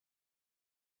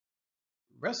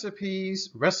Recipes,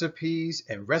 recipes,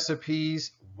 and recipes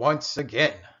once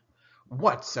again.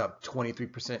 What's up,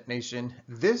 23% Nation?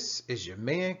 This is your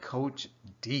man, Coach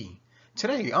D.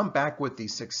 Today, I'm back with the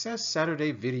Success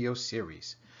Saturday video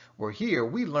series, where here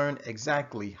we learn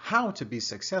exactly how to be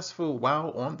successful while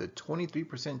on the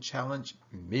 23% Challenge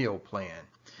meal plan.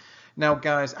 Now,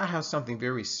 guys, I have something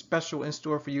very special in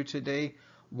store for you today.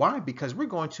 Why? Because we're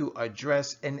going to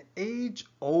address an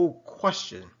age-old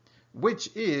question, which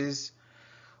is,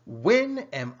 when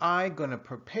am I going to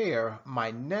prepare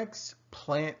my next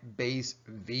plant-based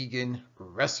vegan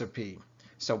recipe?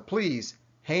 So please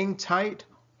hang tight,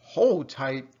 hold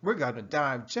tight. We're going to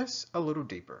dive just a little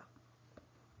deeper.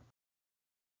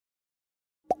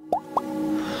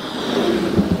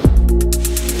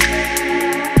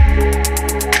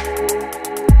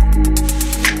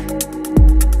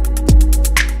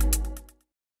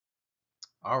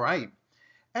 All right.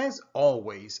 As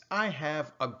always, I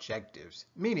have objectives,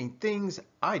 meaning things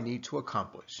I need to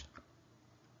accomplish.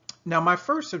 Now, my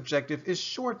first objective is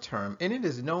short term, and it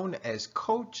is known as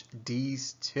Coach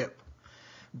D's Tip.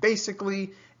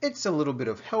 Basically, it's a little bit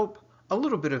of help, a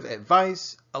little bit of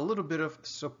advice, a little bit of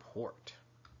support.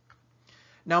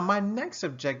 Now, my next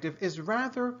objective is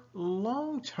rather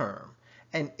long term,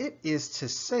 and it is to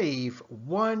save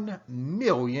 1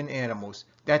 million animals.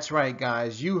 That's right,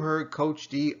 guys. You heard Coach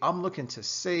D. I'm looking to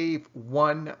save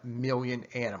 1 million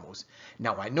animals.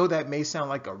 Now, I know that may sound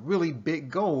like a really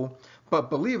big goal, but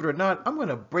believe it or not, I'm going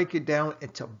to break it down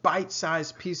into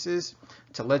bite-sized pieces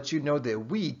to let you know that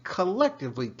we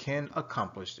collectively can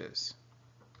accomplish this.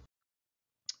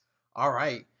 All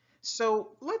right.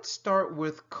 So let's start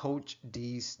with Coach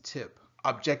D's tip.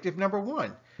 Objective number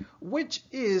 1, which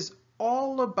is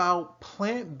all about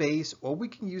plant-based, or we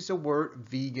can use the word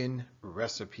vegan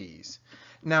recipes.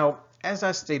 Now, as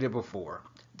I stated before,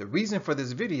 the reason for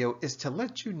this video is to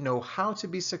let you know how to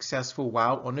be successful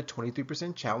while on the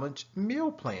 23% challenge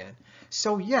meal plan.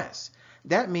 So yes,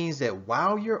 that means that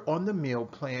while you're on the meal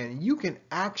plan, you can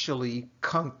actually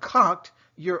concoct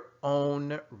your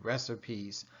own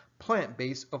recipes,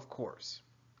 plant-based, of course.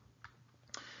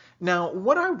 Now,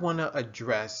 what I want to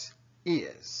address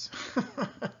is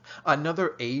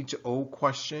another age-old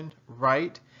question,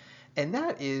 right? And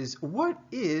that is, what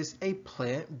is a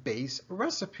plant-based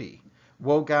recipe?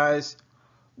 Well, guys,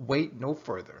 wait no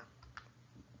further.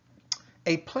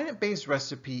 A plant-based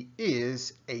recipe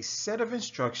is a set of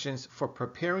instructions for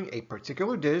preparing a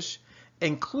particular dish,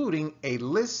 including a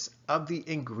list of the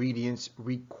ingredients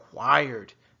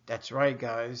required. That's right,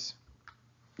 guys.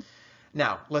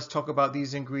 Now, let's talk about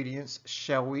these ingredients,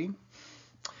 shall we?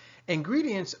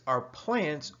 Ingredients are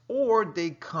plants, or they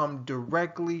come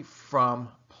directly from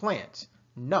plants,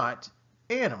 not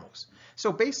animals.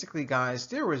 So basically, guys,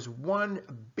 there is one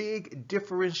big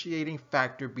differentiating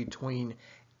factor between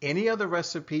any other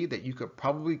recipe that you could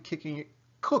probably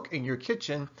cook in your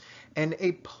kitchen and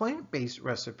a plant-based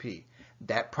recipe.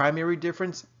 That primary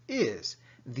difference is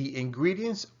the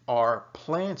ingredients are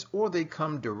plants, or they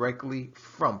come directly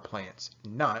from plants,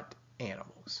 not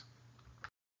animals.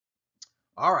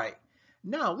 All right,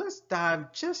 now let's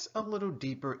dive just a little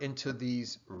deeper into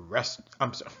these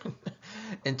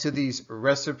into these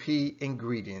recipe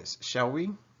ingredients, shall we?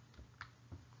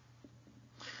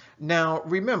 Now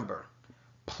remember,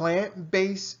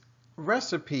 plant-based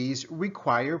recipes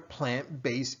require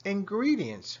plant-based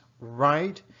ingredients,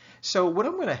 right? So what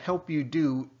I'm going to help you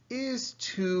do is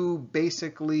to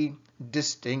basically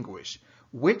distinguish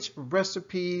which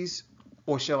recipes,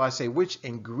 or shall I say, which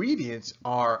ingredients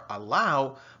are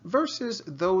allowed versus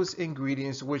those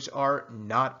ingredients which are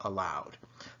not allowed.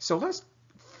 So let's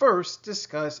first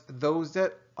discuss those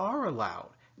that are allowed.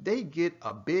 They get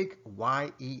a big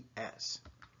YES.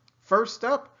 First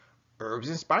up, herbs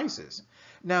and spices.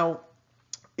 Now,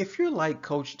 if you're like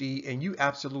Coach D and you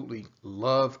absolutely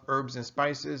love herbs and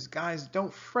spices, guys,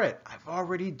 don't fret. I've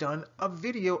already done a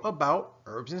video about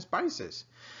herbs and spices.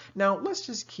 Now, let's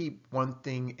just keep one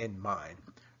thing in mind.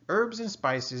 Herbs and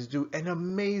spices do an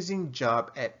amazing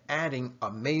job at adding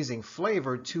amazing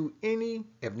flavor to any,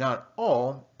 if not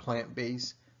all,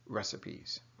 plant-based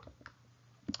recipes.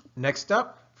 Next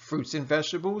up, fruits and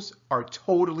vegetables are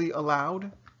totally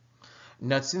allowed.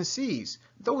 Nuts and seeds,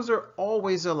 those are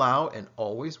always allowed and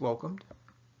always welcomed.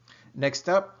 Next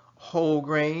up, whole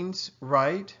grains,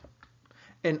 right?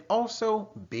 And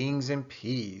also beans and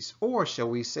peas, or shall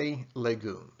we say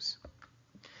legumes.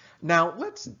 Now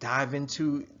let's dive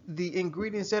into the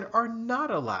ingredients that are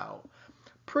not allowed.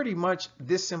 Pretty much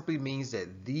this simply means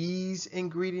that these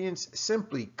ingredients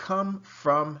simply come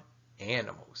from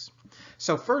animals.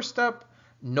 So first up,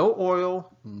 no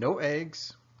oil, no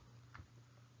eggs.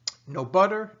 No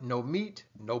butter, no meat,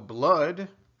 no blood,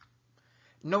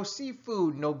 no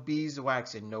seafood, no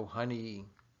beeswax, and no honey.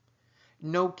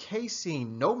 No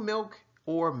casein, no milk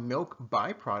or milk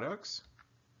byproducts.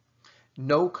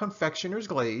 No confectioner's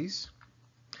glaze.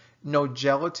 No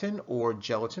gelatin or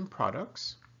gelatin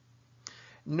products.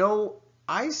 No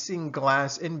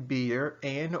isinglass in beer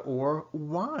and or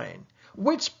wine,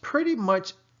 which pretty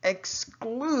much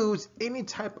excludes any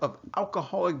type of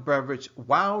alcoholic beverage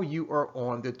while you are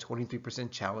on the 23%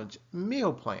 challenge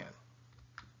meal plan.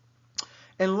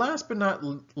 And last but not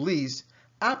least,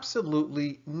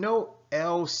 absolutely no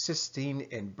L-cysteine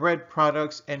in bread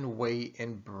products and whey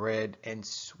in bread and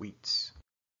sweets.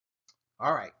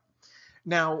 All right.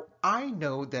 Now, I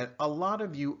know that a lot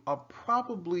of you are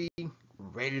probably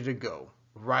ready to go,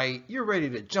 right? You're ready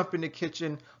to jump in the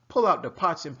kitchen, pull out the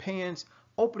pots and pans,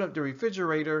 open up the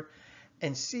refrigerator,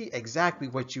 and see exactly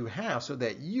what you have so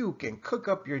that you can cook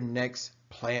up your next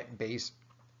plant-based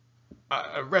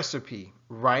recipe,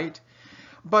 right?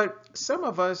 But some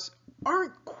of us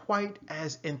aren't quite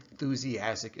as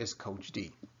enthusiastic as Coach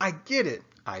D. I get it.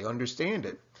 I understand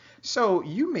it. So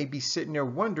you may be sitting there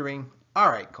wondering, all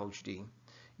right, Coach D,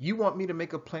 you want me to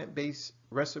make a plant-based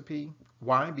recipe?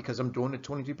 Why? Because I'm doing the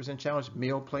 23% challenge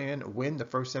meal plan, win the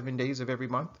first 7 days of every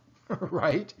month,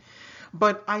 right?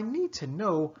 But I need to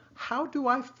know, how do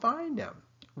I find them?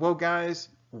 Well, guys,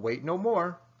 wait no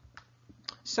more.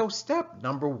 So step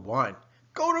number 1,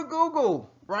 go to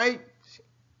Google, right?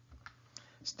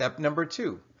 Step number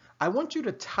 2, I want you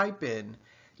to type in,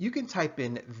 you can type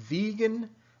in vegan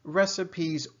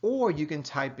recipes or you can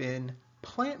type in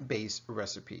plant-based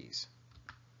recipes.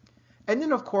 And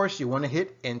then of course you want to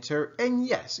hit enter, and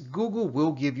yes, Google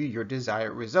will give you your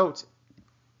desired results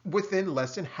within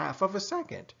less than half of a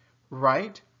second,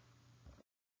 right?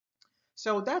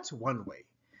 So that's one way.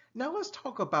 Now let's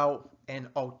talk about an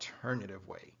alternative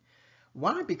way.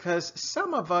 Why? Because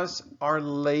some of us are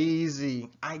lazy.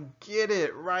 I get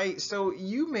it, right? So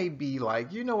you may be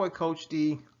like, you know what, Coach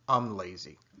D, I'm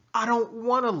lazy. I don't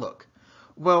want to look.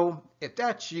 Well, if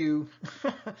that's you,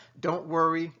 don't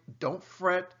worry, don't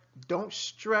fret, don't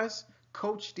stress.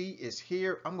 Coach D is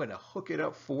here. I'm going to hook it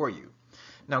up for you.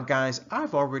 Now, guys,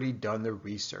 I've already done the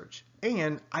research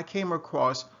and I came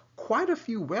across quite a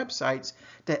few websites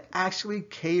that actually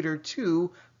cater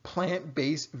to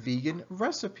plant-based vegan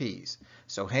recipes.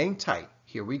 So hang tight.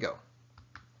 Here we go.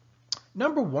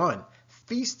 Number 1,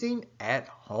 feasting at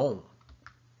home.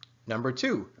 Number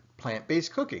 2,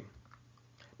 plant-based cooking.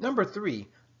 Number 3,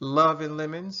 love and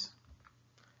lemons.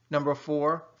 Number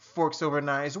 4, forks over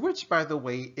knives, which by the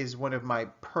way is one of my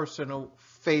personal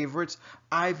favorites.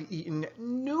 I've eaten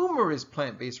numerous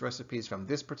plant-based recipes from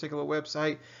this particular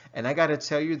website, and I got to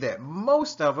tell you that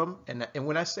most of them, and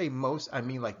when I say most, I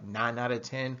mean like 9 out of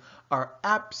 10, are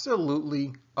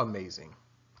absolutely amazing.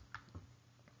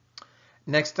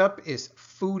 Next up is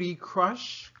Foodie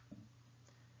Crush.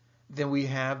 Then we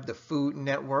have the Food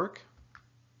Network,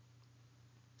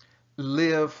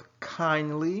 Live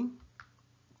Kindly,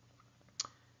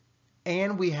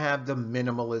 and we have the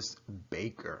Minimalist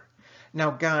Baker. Now,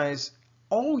 guys,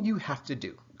 all you have to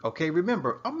do, okay,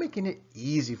 remember, I'm making it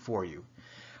easy for you.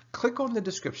 Click on the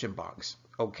description box,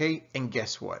 okay, and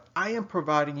guess what? I am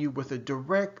providing you with a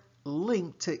direct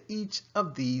link to each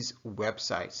of these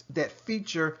websites that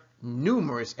feature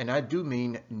numerous, and I do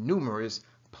mean numerous,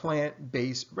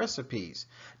 plant-based recipes.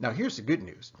 Now, here's the good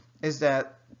news, is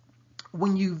that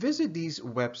when you visit these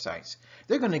websites,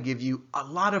 they're going to give you a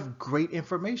lot of great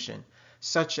information,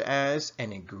 such as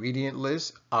an ingredient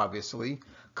list, obviously,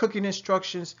 cooking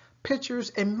instructions,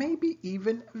 pictures, and maybe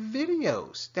even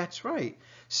videos. That's right.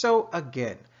 So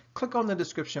again, click on the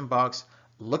description box,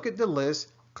 look at the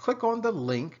list, click on the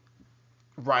link,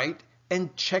 right,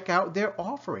 and check out their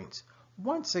offerings.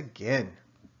 Once again,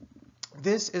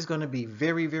 this is going to be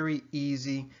very, very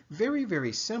easy, very,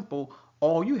 very simple.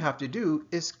 All you have to do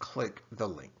is click the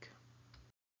link.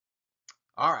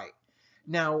 All right.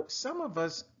 Now, some of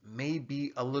us may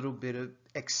be a little bit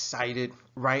excited,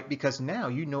 right? Because now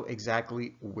you know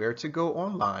exactly where to go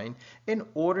online in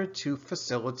order to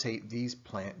facilitate these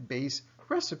plant-based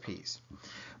recipes.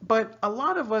 But a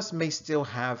lot of us may still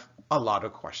have a lot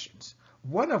of questions.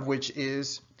 One of which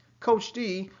is, Coach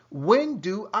D, when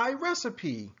do I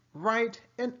recipe, right?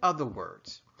 In other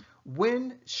words,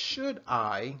 when should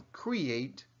I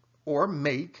create or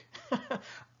make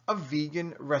a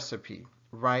vegan recipe,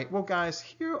 right? Well, guys,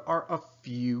 here are a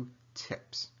few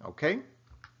tips, okay?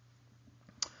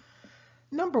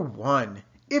 Number 1,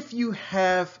 if you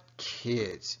have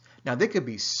kids, now they could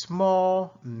be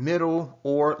small, middle,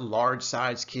 or large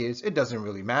size kids. It doesn't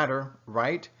really matter,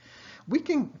 right? We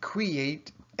can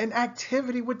create an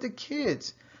activity with the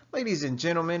kids. Ladies and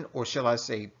gentlemen, or shall I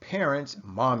say parents,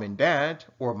 mom and dad,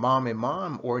 or mom and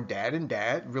mom, or dad and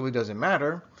dad, really doesn't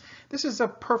matter. This is a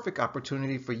perfect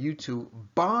opportunity for you to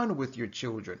bond with your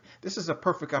children. This is a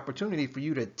perfect opportunity for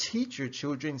you to teach your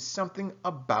children something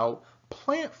about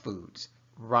plant foods,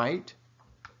 right?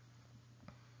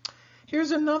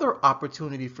 Here's another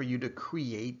opportunity for you to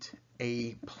create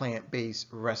a plant-based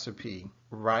recipe,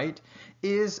 right?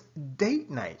 Is date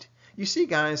night. You see,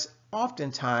 guys,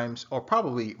 oftentimes, or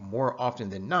probably more often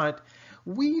than not,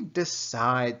 we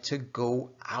decide to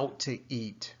go out to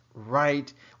eat,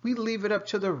 right? We leave it up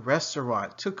to the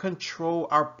restaurant to control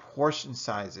our portion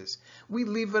sizes. We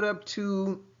leave it up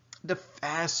to the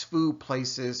fast food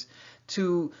places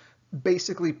to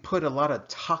basically put a lot of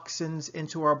toxins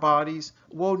into our bodies.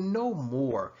 Well, no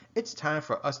more. It's time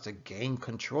for us to gain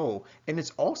control. And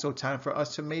it's also time for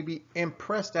us to maybe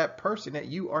impress that person that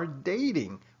you are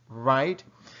dating, right?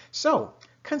 So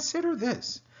consider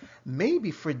this.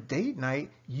 Maybe for date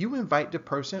night, you invite the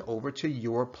person over to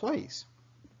your place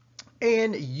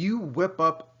and you whip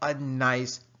up a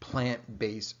nice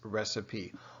plant-based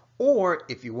recipe. Or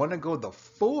if you want to go the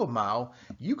full mile,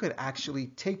 you could actually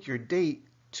take your date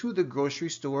to the grocery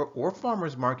store or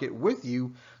farmer's market with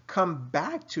you, come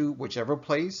back to whichever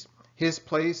place, his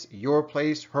place, your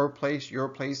place, her place, your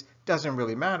place, doesn't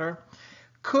really matter.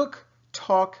 Cook,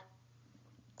 talk,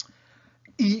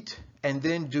 eat, and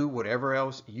then do whatever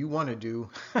else you want to do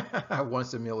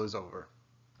once the meal is over.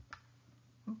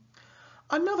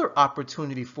 Another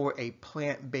opportunity for a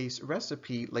plant-based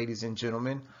recipe, ladies and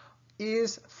gentlemen,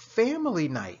 is family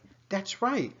night. That's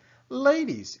right.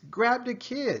 Ladies, grab the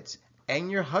kids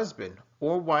and your husband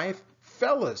or wife.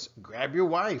 Fellas, grab your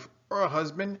wife or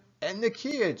husband and the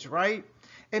kids, right?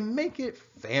 And make it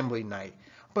family night.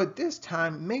 But this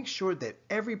time, make sure that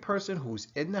every person who's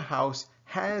in the house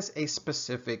has a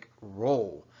specific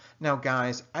role. Now,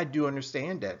 guys, I do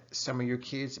understand that some of your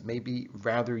kids may be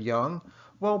rather young.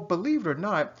 Well, believe it or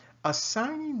not,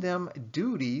 assigning them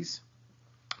duties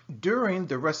during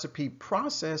the recipe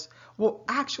process will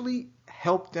actually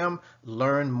help them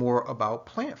learn more about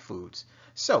plant foods.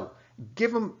 So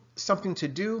give them something to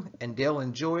do and they'll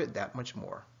enjoy it that much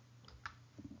more.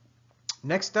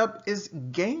 Next up is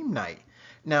game night.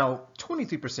 Now,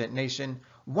 23% Nation,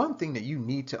 one thing that you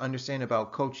need to understand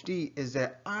about Coach D is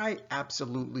that I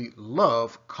absolutely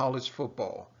love college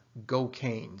football. Go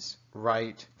Canes,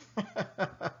 right?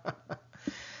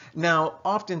 Now,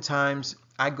 oftentimes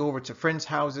I go over to friends'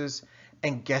 houses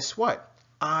and guess what?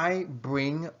 I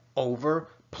bring over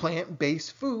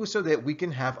plant-based food so that we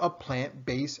can have a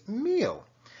plant-based meal.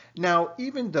 Now,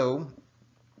 even though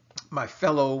my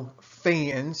fellow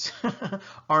fans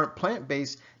aren't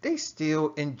plant-based, they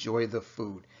still enjoy the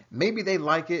food. Maybe they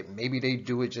like it, maybe they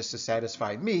do it just to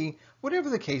satisfy me, whatever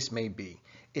the case may be.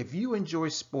 If you enjoy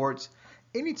sports,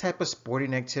 any type of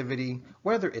sporting activity,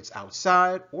 whether it's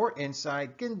outside or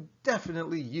inside, can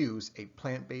definitely use a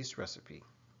plant-based recipe.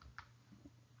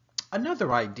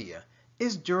 Another idea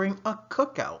is during a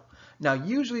cookout. Now,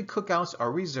 usually cookouts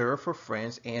are reserved for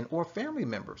friends and or family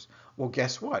members. Well,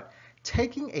 guess what?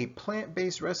 Taking a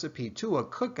plant-based recipe to a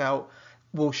cookout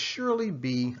will surely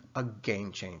be a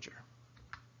game changer.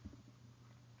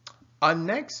 Our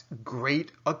next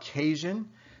great occasion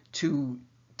to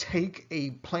take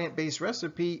a plant-based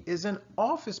recipe is an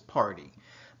office party.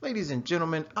 Ladies and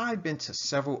gentlemen, I've been to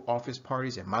several office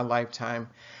parties in my lifetime,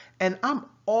 and I'm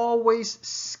always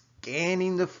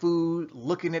scanning the food,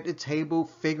 looking at the table,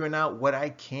 figuring out what I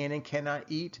can and cannot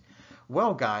eat.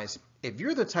 Well, guys, if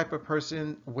you're the type of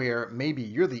person where maybe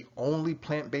you're the only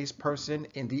plant-based person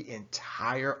in the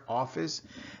entire office,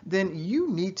 then you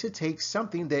need to take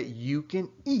something that you can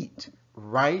eat,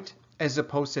 right? As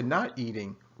opposed to not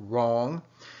eating. Wrong.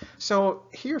 So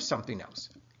here's something else.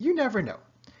 You never know.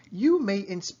 You may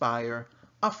inspire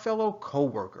a fellow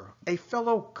coworker, a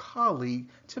fellow colleague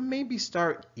to maybe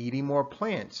start eating more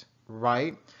plants,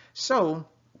 right? So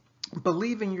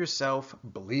believe in yourself,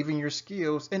 believe in your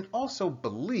skills, and also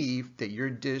believe that your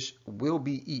dish will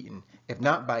be eaten. If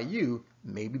not by you,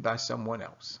 maybe by someone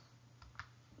else.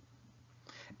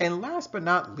 And last but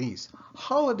not least,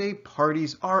 holiday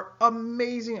parties are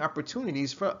amazing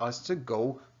opportunities for us to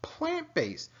go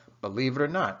plant-based, believe it or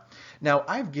not. Now,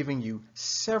 I've given you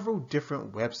several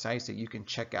different websites that you can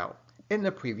check out in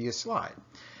the previous slide.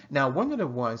 Now, one of the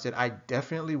ones that I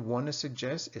definitely want to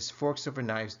suggest is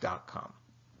forksoverknives.com.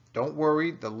 Don't worry,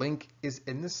 the link is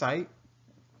in the site.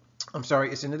 I'm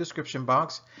sorry, it's in the description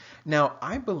box. Now,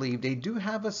 I believe they do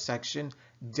have a section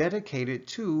dedicated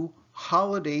to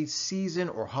holiday season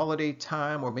or holiday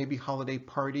time or maybe holiday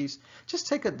parties. Just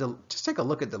take a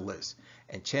look at the list,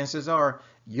 and chances are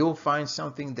you'll find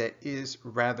something that is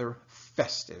rather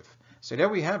festive. So there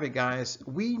we have it, guys.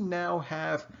 We now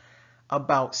have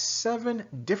about 7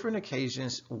 different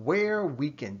occasions where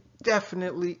we can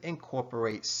definitely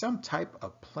incorporate some type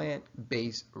of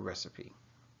plant-based recipe.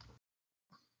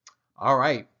 All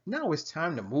right, now it's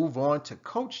time to move on to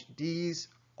Coach D's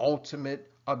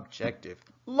ultimate objective,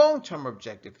 long-term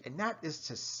objective, and that is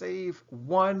to save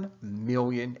 1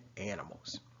 million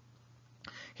animals.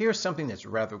 Here's something that's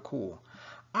rather cool.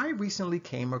 I recently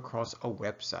came across a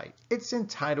website. It's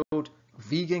entitled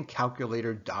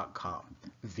vegancalculator.com.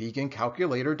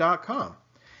 Vegancalculator.com.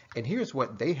 And here's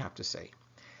what they have to say.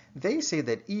 They say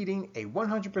that eating a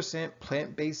 100%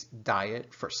 plant-based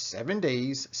diet for 7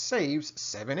 days saves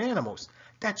 7 animals.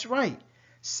 That's right.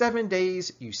 7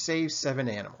 days, you save 7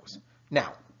 animals.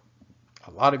 Now,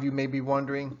 a lot of you may be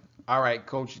wondering, all right,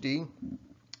 Coach D,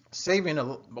 saving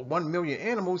 1 million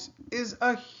animals is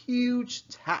a huge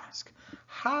task.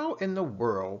 How in the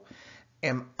world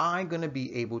am I going to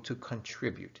be able to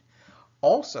contribute?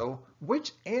 Also,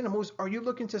 which animals are you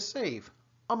looking to save?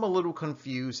 I'm a little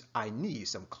confused. I need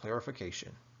some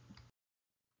clarification.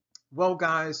 Well,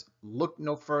 guys, look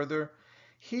no further.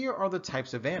 Here are the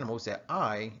types of animals that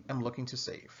I am looking to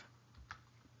save.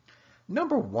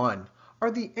 Number 1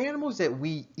 are the animals that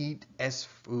we eat as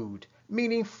food,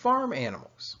 meaning farm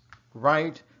animals,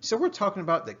 right? So we're talking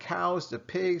about the cows, the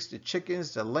pigs, the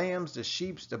chickens, the lambs, the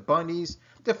sheep, the bunnies,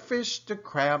 the fish, the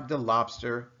crab, the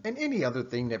lobster, and any other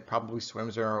thing that probably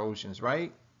swims in our oceans,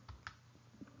 right?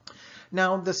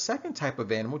 Now, the second type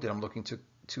of animal that I'm looking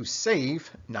to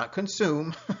save, not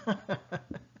consume,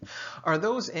 are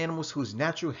those animals whose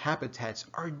natural habitats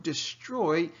are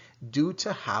destroyed due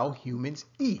to how humans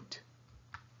eat.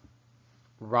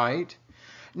 Right?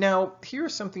 Now,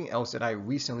 here's something else that I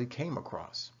recently came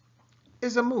across.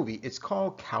 It's a movie. It's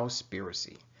called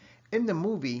Cowspiracy. In the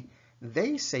movie,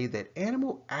 they say that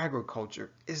animal agriculture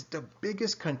is the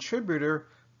biggest contributor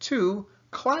to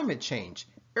climate change,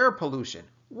 air pollution,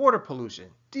 water pollution,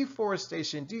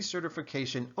 deforestation,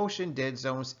 desertification, ocean dead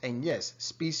zones, and yes,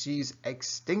 species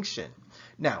extinction.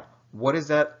 Now, what does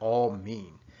that all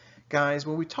mean? Guys,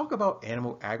 when we talk about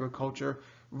animal agriculture,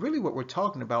 really what we're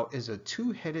talking about is a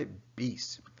two-headed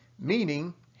beast,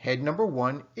 meaning head number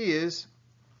 1 is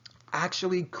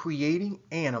actually creating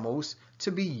animals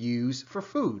to be used for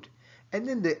food. And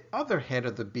then the other head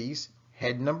of the beast,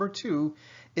 head number 2,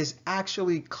 is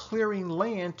actually clearing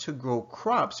land to grow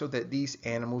crops so that these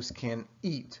animals can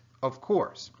eat, of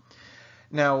course.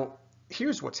 Now,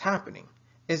 here's what's happening,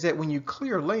 is that when you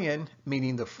clear land,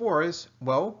 meaning the forest,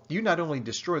 well, you not only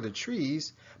destroy the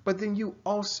trees, but then you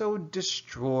also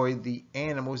destroy the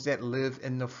animals that live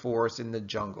in the forest and the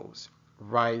jungles,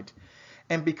 right?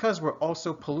 And because we're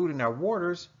also polluting our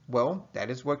waters, well, that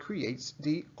is what creates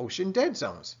the ocean dead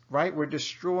zones, right? We're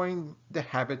destroying the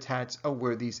habitats of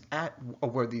where these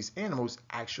animals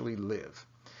actually live.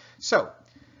 So,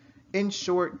 in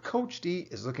short, Coach D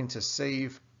is looking to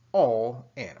save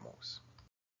all animals.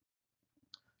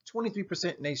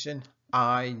 23% Nation,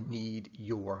 I need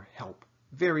your help.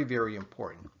 Very, very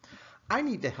important. I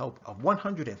need the help of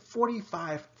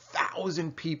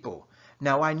 145,000 people.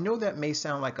 Now, I know that may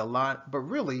sound like a lot, but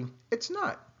really, it's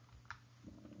not.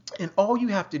 And all you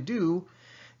have to do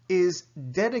is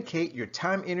dedicate your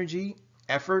time, energy,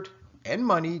 effort, and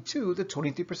money to the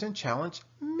 23% Challenge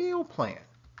meal plan.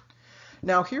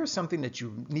 Now, here's something that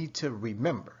you need to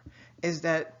remember, is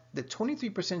that the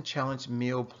 23% Challenge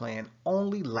meal plan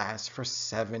only lasts for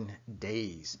 7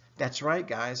 days. That's right,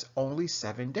 guys, only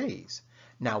 7 days.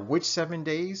 Now, which 7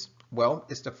 days? Well,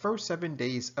 it's the first 7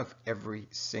 days of every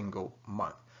single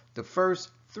month, the 1st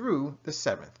through the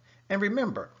 7th. And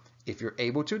remember, if you're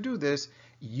able to do this,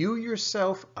 you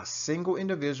yourself, a single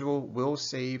individual, will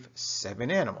save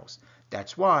 7 animals.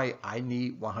 That's why I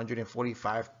need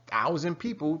 145,000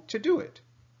 people to do it.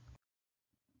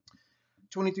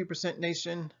 23%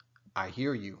 Nation, I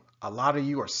hear you. A lot of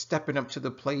you are stepping up to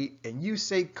the plate and you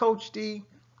say, Coach D,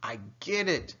 I get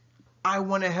it. I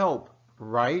want to help,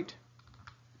 right?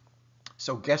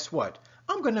 So guess what?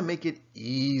 I'm going to make it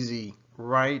easy,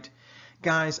 right?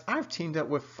 Guys, I've teamed up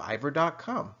with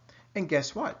Fiverr.com. And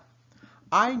guess what?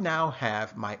 I now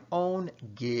have my own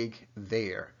gig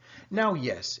there. Now,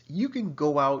 yes, you can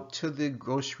go out to the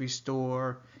grocery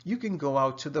store, you can go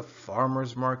out to the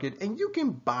farmer's market, and you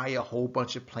can buy a whole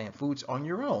bunch of plant foods on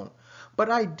your own.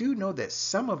 But I do know that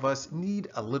some of us need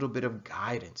a little bit of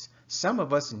guidance. Some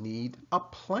of us need a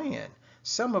plan.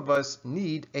 Some of us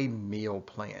need a meal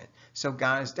plan. So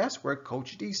guys, that's where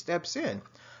Coach D steps in.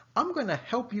 I'm going to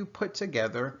help you put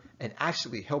together and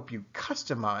actually help you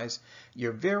customize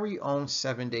your very own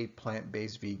 7-day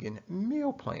plant-based vegan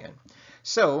meal plan.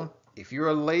 So if you're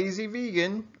a lazy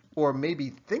vegan or maybe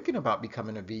thinking about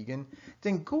becoming a vegan,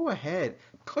 then go ahead,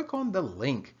 click on the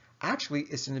link. Actually,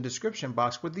 it's in the description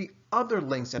box with the other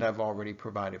links that I've already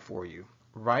provided for you,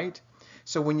 right?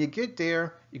 So when you get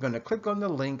there, you're going to click on the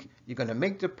link, you're going to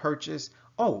make the purchase.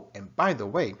 Oh, and by the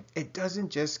way, it doesn't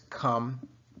just come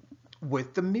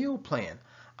with the meal plan.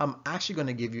 I'm actually going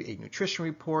to give you a nutrition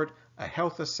report, a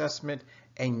health assessment,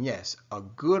 and yes, a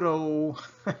good old,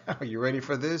 are you ready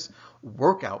for this?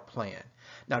 Workout plan.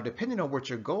 Now, depending on what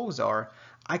your goals are,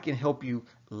 I can help you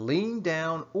lean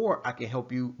down or I can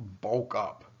help you bulk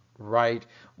up, right?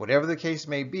 Whatever the case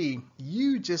may be,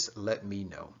 you just let me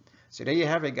know. So there you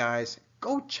have it, guys.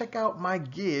 Go check out my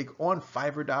gig on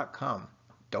Fiverr.com.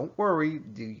 Don't worry,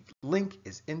 the link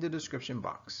is in the description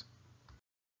box.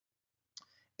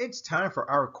 It's time for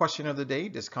our question of the day.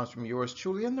 This comes from yours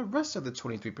truly and the rest of the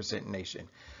 23% Nation.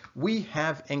 We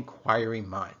have inquiring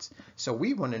minds. So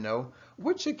we want to know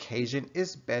which occasion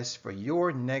is best for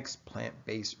your next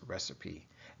plant-based recipe.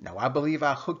 Now, I believe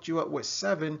I hooked you up with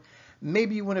 7.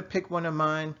 Maybe you want to pick one of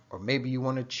mine, or maybe you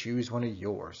want to choose one of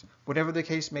yours. Whatever the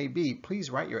case may be,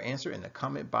 please write your answer in the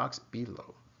comment box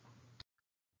below.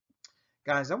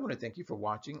 Guys, I want to thank you for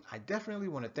watching. I definitely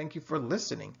want to thank you for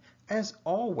listening. As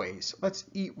always, let's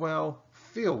eat well,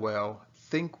 feel well,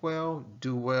 think well,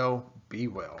 do well, be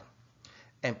well.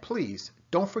 And please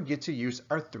don't forget to use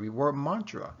our 3-word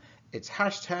mantra. It's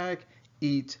hashtag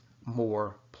eat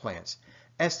more plants.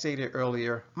 As stated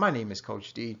earlier, my name is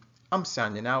Coach D. I'm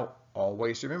signing out.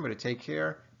 Always remember to take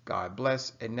care, God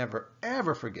bless, and never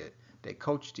ever forget that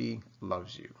Coach D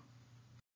loves you.